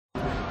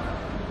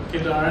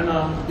Okay,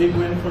 Darren, big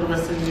win for the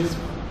West Indies,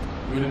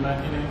 winning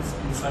 9 innings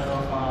inside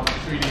of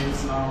 3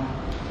 days. Can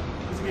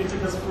you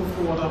take us through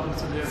what happened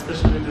today,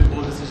 especially the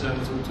bold decision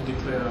to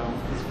declare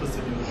his first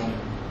inning in the morning?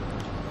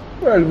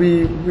 Well,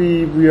 we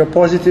are a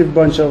positive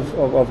bunch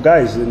of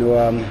guys, you know.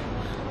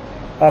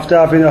 After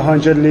having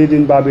 100 lead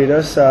in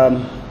Barbados,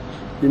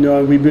 you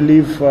know, we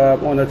believe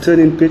on a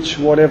turning pitch,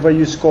 whatever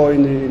you score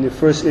in the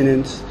first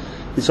innings,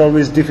 it's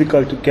always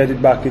difficult to get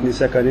it back in the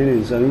second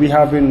innings. And we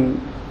having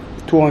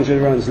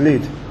 200 runs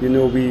lead, you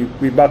know,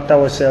 we backed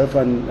ourselves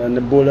and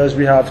the bowlers,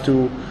 we have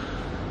to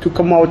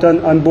come out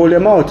and bowl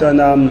them out. And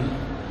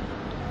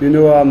you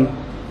know,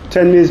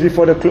 10 minutes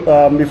before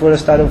the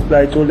start of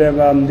play, I told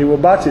them they were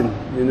batting,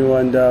 you know,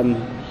 and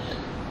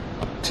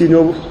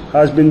Tino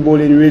has been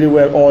bowling really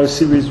well all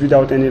series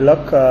without any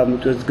luck.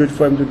 It was good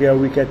for him to get a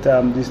wicket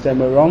this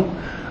time around.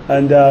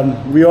 And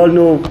we all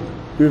know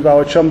with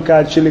our trump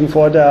card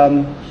Chillingford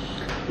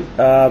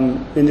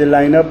in the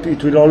lineup,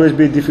 it will always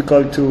be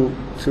difficult to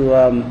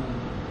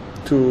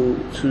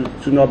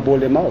not bowl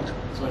them out.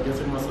 So I guess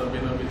it must have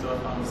been a bit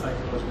of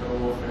psychological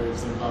warfare in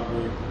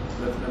Zimbabwe,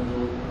 let them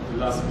know the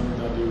last minute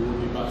that they will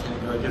be batting.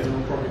 I guess they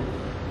will probably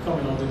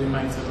coming out with the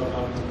mindset of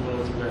having to bowl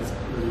out you guys.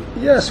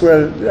 Really. Yes,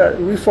 well,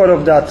 we thought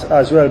of that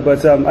as well,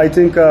 but I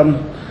think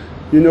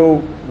you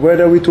know,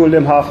 whether we told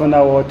them half an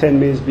hour or 10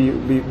 minutes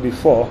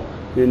before,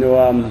 you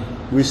know,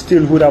 we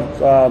still would have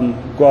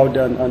go out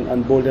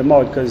and bowl them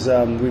out, because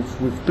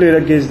we've played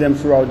against them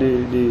throughout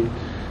the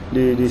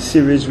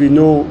series. We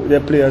know their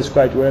players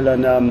quite well,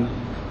 and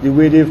the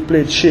way they've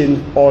played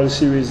Shane all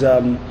series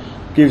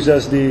gives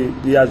us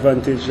the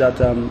advantage that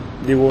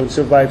they won't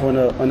survive on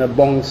a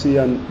bouncy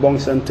and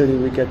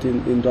turning wicket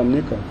in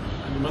Dominica. And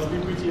you must be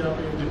pretty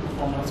happy with the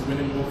performance,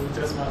 winning both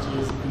test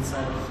matches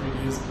inside of 3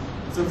 days. In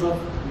terms of the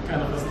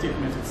kind of a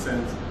statement it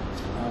sends,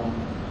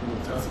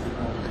 tell us a bit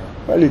more about that.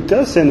 Well, it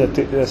does send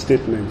a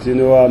statement. You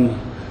know,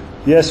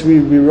 yes, we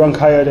rank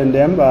higher than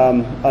them,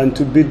 and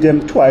to beat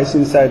them twice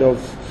inside of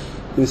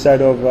 3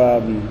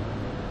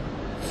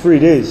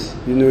 days,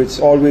 you know, it's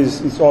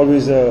always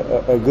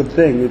a good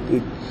thing.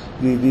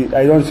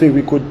 I don't think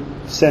we could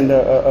send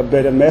a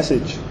better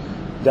message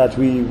that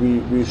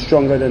we're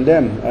stronger than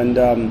them. And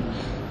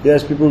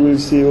yes, people will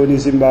say only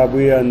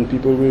Zimbabwe, and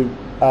people will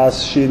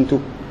ask Shane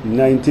took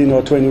 19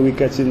 or 20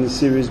 wickets in the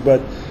series, but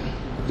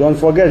don't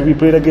forget we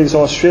played against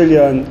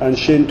Australia, and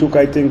Shane took,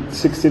 I think,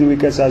 16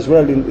 wickets as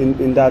well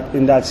in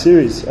that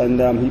series,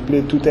 and he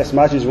played 2 test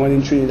matches, one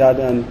in Trinidad,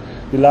 and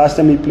the last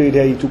time he played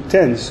there he took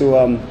 10.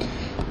 So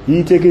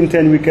he taking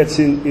 10 wickets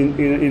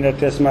in a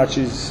test match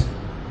is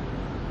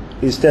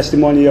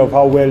testimony of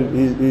how well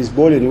he's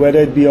bowling, whether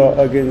it be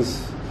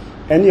against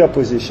any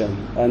opposition.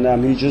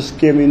 And he just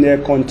came in there,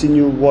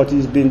 continued what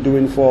he's been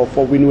doing for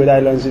Windward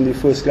Islands in the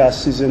first class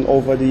season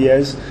over the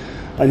years,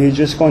 and he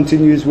just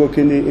continues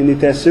working in the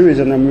test series,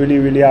 and I'm really,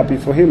 really happy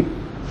for him.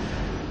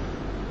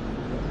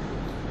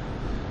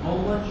 How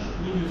much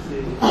will you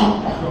say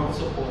crowd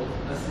support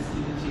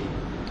assisted the team?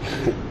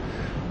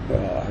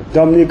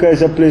 Dominica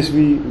is a place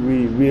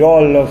we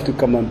all love to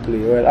come and play.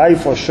 Well, I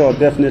for sure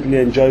definitely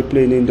enjoy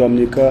playing in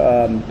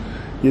Dominica.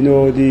 You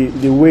know,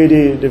 the way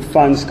the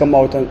fans come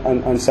out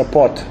and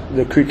support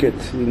the cricket.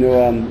 You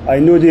know, I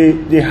know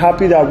they're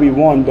happy that we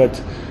won,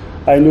 but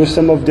I know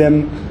some of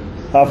them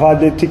have had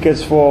the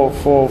tickets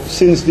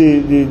since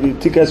the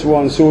tickets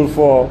were sold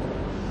for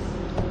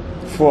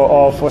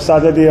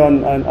Saturday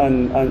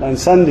and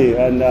Sunday,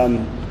 and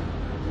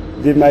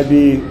they might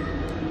be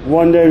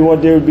wondering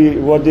what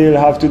they'll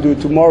have to do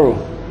tomorrow.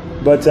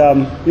 But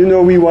you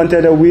know, we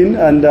wanted a win,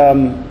 and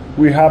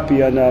we're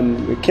happy,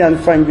 and we can't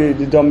thank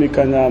the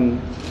Dominican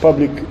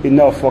public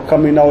enough for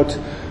coming out.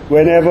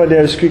 Whenever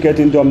there's cricket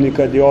in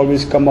Dominica, they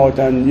always come out,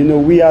 and you know,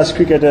 we as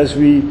cricketers,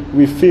 we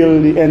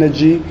feel the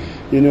energy,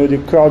 you know, the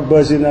crowd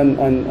buzzing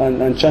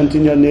and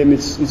chanting your name.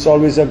 It's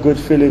always a good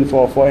feeling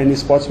for any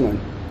sportsman.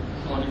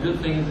 One of the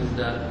good things is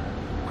that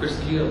Chris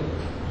Gill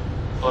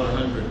got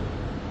 100.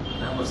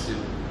 That must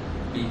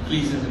be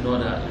pleasing to know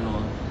that, you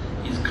know,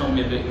 he's come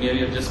maybe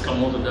just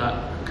come out of that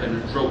kind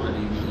of drought that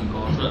he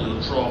got, a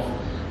little trough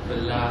for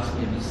the last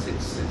maybe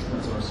six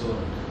months or so.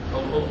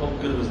 How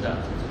good was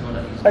that to know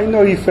that he's... I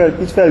know it felt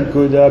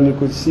good. You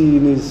could see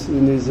in his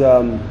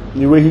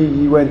the way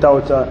he went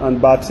out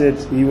and batted.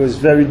 He was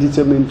very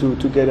determined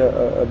to get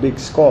a big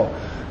score,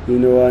 you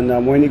know.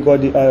 And when he got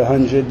the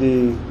 100,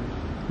 the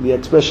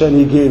expression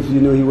he gave,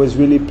 you know, he was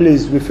really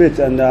pleased with it.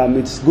 And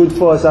it's good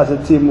for us as a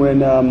team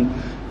when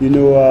you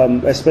know,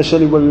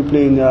 especially when we're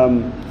playing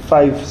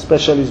 5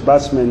 specialist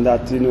batsmen,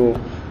 that, you know,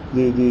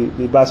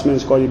 the batsmen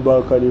score the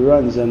bulk of the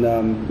runs, and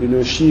you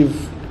know,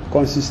 Shiv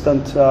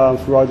consistent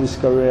throughout his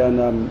career,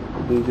 and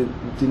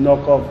the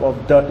knock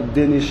of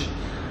Danish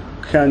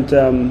can't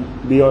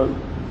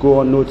go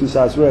unnoticed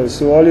as well.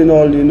 So all in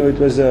all, you know, it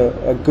was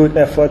a good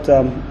effort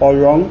all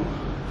round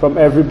from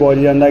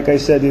everybody. And like I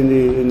said in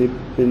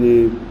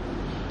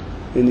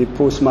the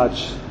post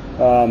match,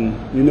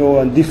 you know,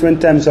 on different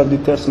times of the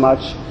test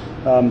match,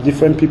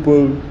 different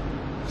people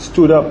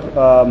stood up,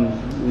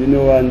 you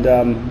know, and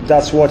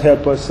that's what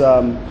helped us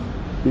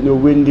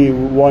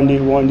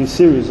won the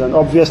series. And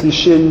obviously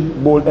Shane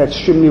bowled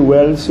extremely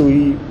well, so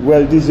he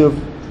well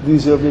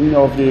deserving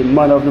of the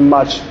man of the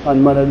match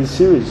and man of the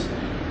series.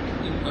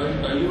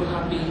 Are you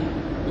happy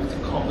with the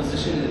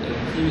composition?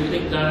 Do you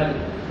think that,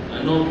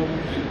 I know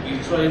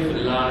you've tried for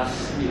the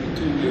last maybe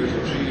 2 years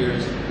or 3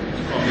 years, the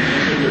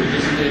combination where you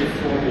just did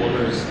 4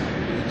 bowlers,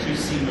 with 3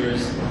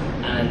 seamers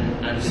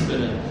and a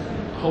spinner.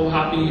 How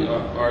happy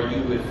are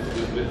you with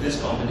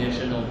this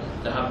combination of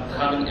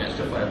having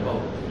extra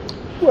firepower?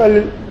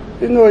 Well,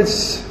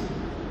 it's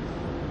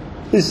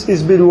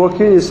been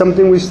working. It's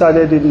something we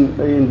started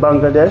in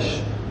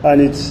Bangladesh,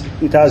 and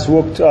it has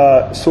worked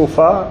so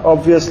far.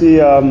 Obviously,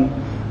 a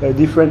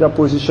different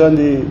opposition.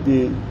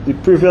 The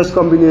previous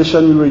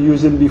combination we were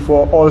using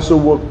before also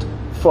worked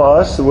for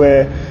us,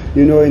 where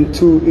in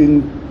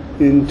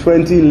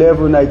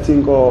 2011 I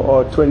think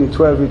or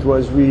 2012 it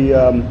was,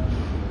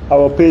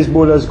 our pace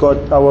bowlers got,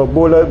 our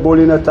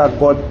bowling attack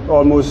got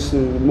almost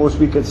most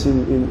wickets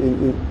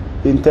in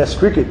Test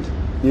cricket,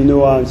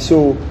 and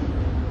so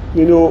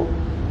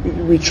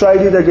we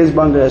tried it against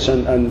Bangladesh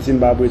and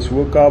Zimbabwe. It's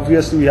worked.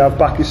 Obviously, we have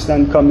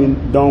Pakistan coming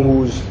down,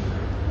 who's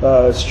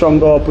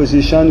stronger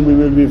opposition. We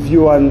will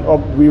review, and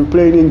we were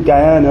playing in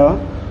Guyana,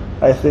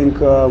 I think,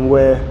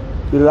 where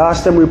the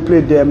last time we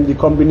played them, the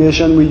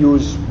combination we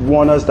used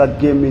won us that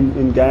game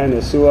in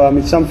Guyana. So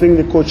it's something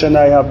the coach and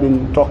I have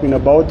been talking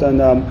about,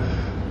 and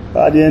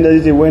at the end of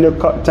the day, when the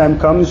time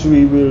comes,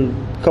 we will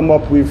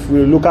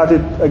we'll look at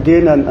it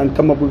again and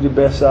come up with the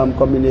best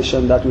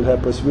combination that will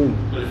help us win.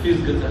 But it feels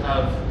good to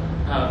have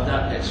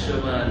that extra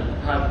man, in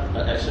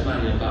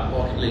your back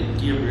pocket, like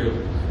Gabriel,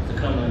 to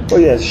come in. Oh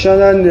yes,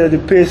 Shannon, the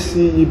pace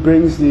he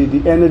brings,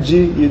 the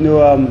energy,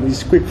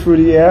 he's quick through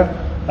the air,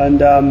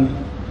 and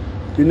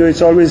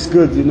it's always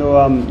good,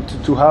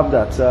 to have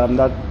that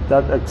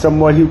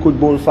someone who could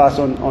bowl fast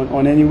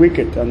on any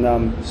wicket.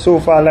 And so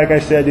far, like I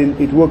said,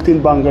 it worked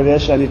in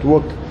Bangladesh and it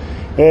worked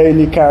in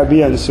the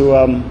Caribbean.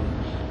 So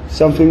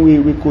something we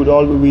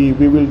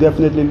will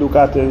definitely look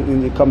at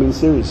in the coming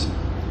series.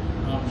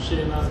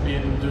 Shane has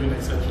been doing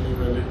exceptionally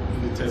well in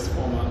the Test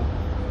format.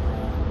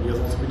 He has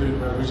also been doing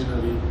well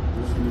regionally,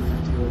 both in the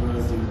 50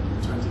 overs, the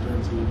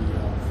 2020, the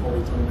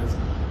 40 tournaments.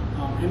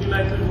 Any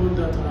likelihood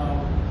that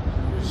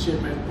Shane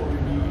might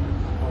probably be,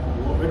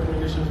 what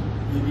recommendations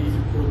maybe if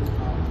you could,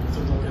 in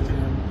terms of getting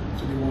him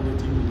to the one-day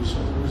team in the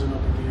short version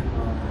of the game,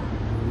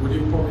 would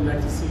you probably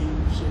like to see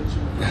Shane?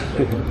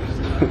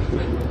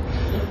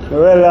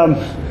 Well,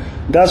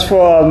 that's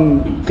for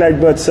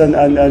Clyde Butts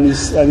and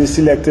his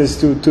selectors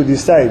to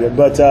decide.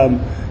 But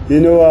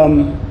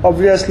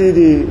obviously,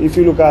 if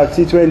you look at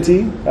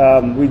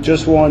T20, we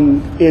just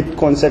won 8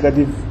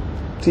 consecutive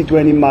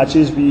T20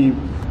 matches. We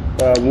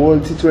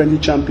World T20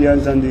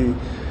 champions, and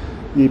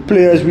the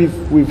players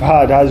we've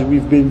had,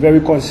 we've been very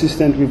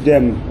consistent with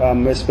them,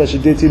 especially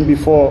dating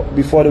before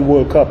the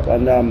World Cup,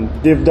 and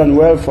they've done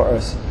well for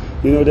us.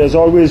 There's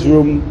always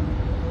room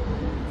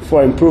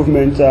for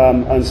improvement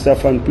and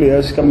stuff, and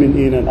players coming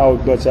in and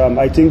out, but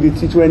I think the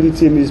T20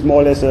 team is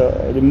more or less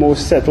the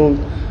most settled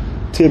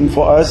team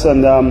for us,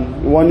 and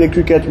one-day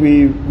cricket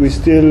we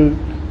still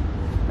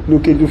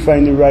looking to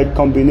find the right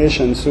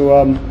combination.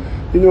 So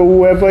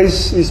whoever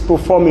is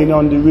performing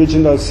on the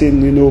regional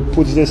scene,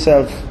 puts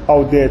themselves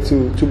out there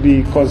to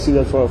be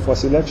considered for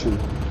selection. A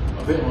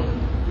bit on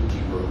the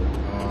keeper,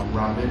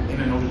 Ram, in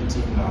and out of the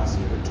team last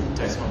year, 2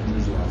 Test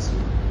hundreds last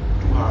year,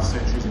 2 half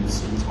centuries in the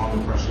series under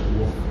pressure,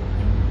 on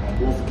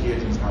both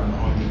occasions had an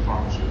 100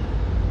 partnership.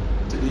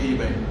 Today,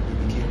 when he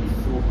became the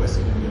 4th West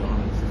Indian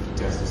 150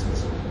 Test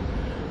dismissal.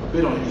 A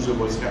bit on his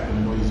voice captain, I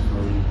know he's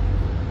very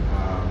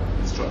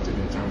instructive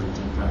in terms of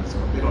team planning, so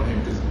a bit on him,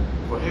 because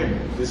for him,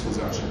 this was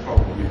actually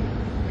probably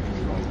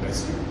one of his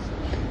best series.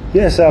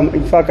 Yes,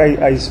 in fact,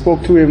 I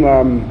spoke to him,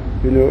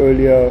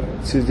 earlier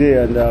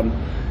today, and I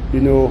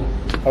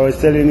was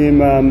telling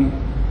him,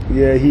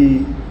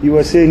 he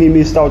was saying he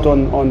missed out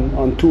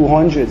on 2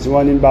 hundreds,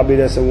 one in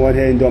Barbados and one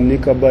here in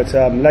Dominica. But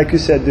like you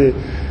said, the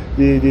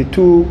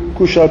 2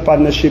 crucial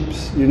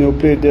partnerships,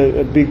 played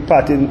a big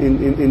part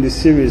in the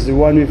series. The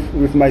one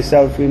with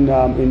myself in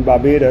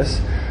Barbados,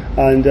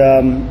 and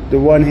the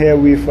one here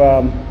with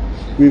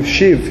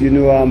Shiv,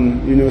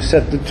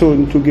 set the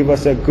tone to give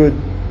us a good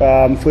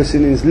first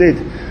innings lead.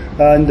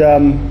 And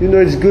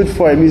it's good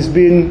for him. He's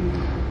been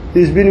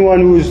one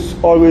who's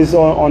always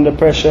under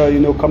pressure,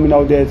 coming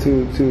out there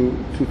to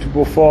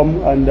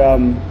perform. And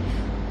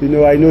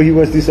I know he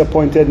was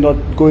disappointed not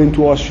going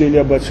to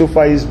Australia, but so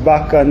far he's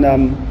back, and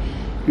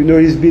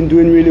he's been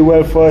doing really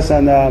well for us.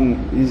 And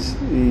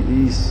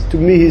to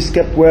me, he's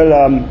kept well.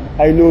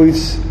 I know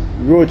it's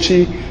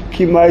Rochi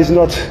Kima is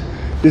not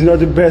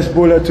the best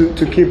bowler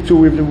to keep to,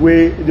 with the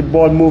way the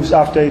ball moves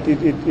after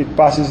it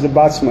passes the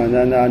batsman,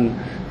 and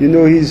to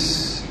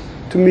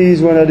me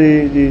he's one of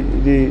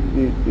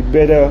the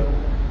better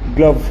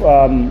glove.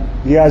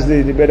 He has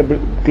the better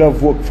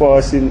glove work for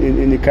us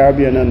in the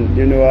Caribbean, and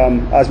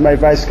as my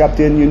vice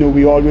captain,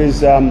 we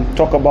always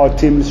talk about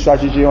team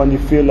strategy on the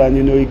field, and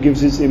he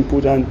gives his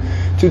input, and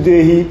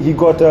today he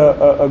got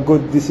a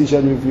good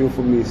decision review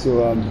for me.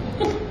 So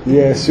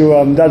Yeah,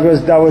 so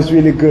that was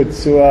really good.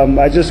 So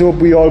I just hope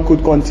we all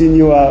could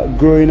continue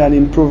growing and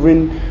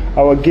improving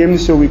our game,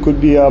 so we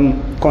could be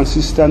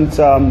consistent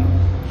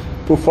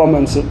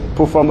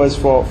performers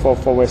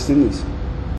for West Indies.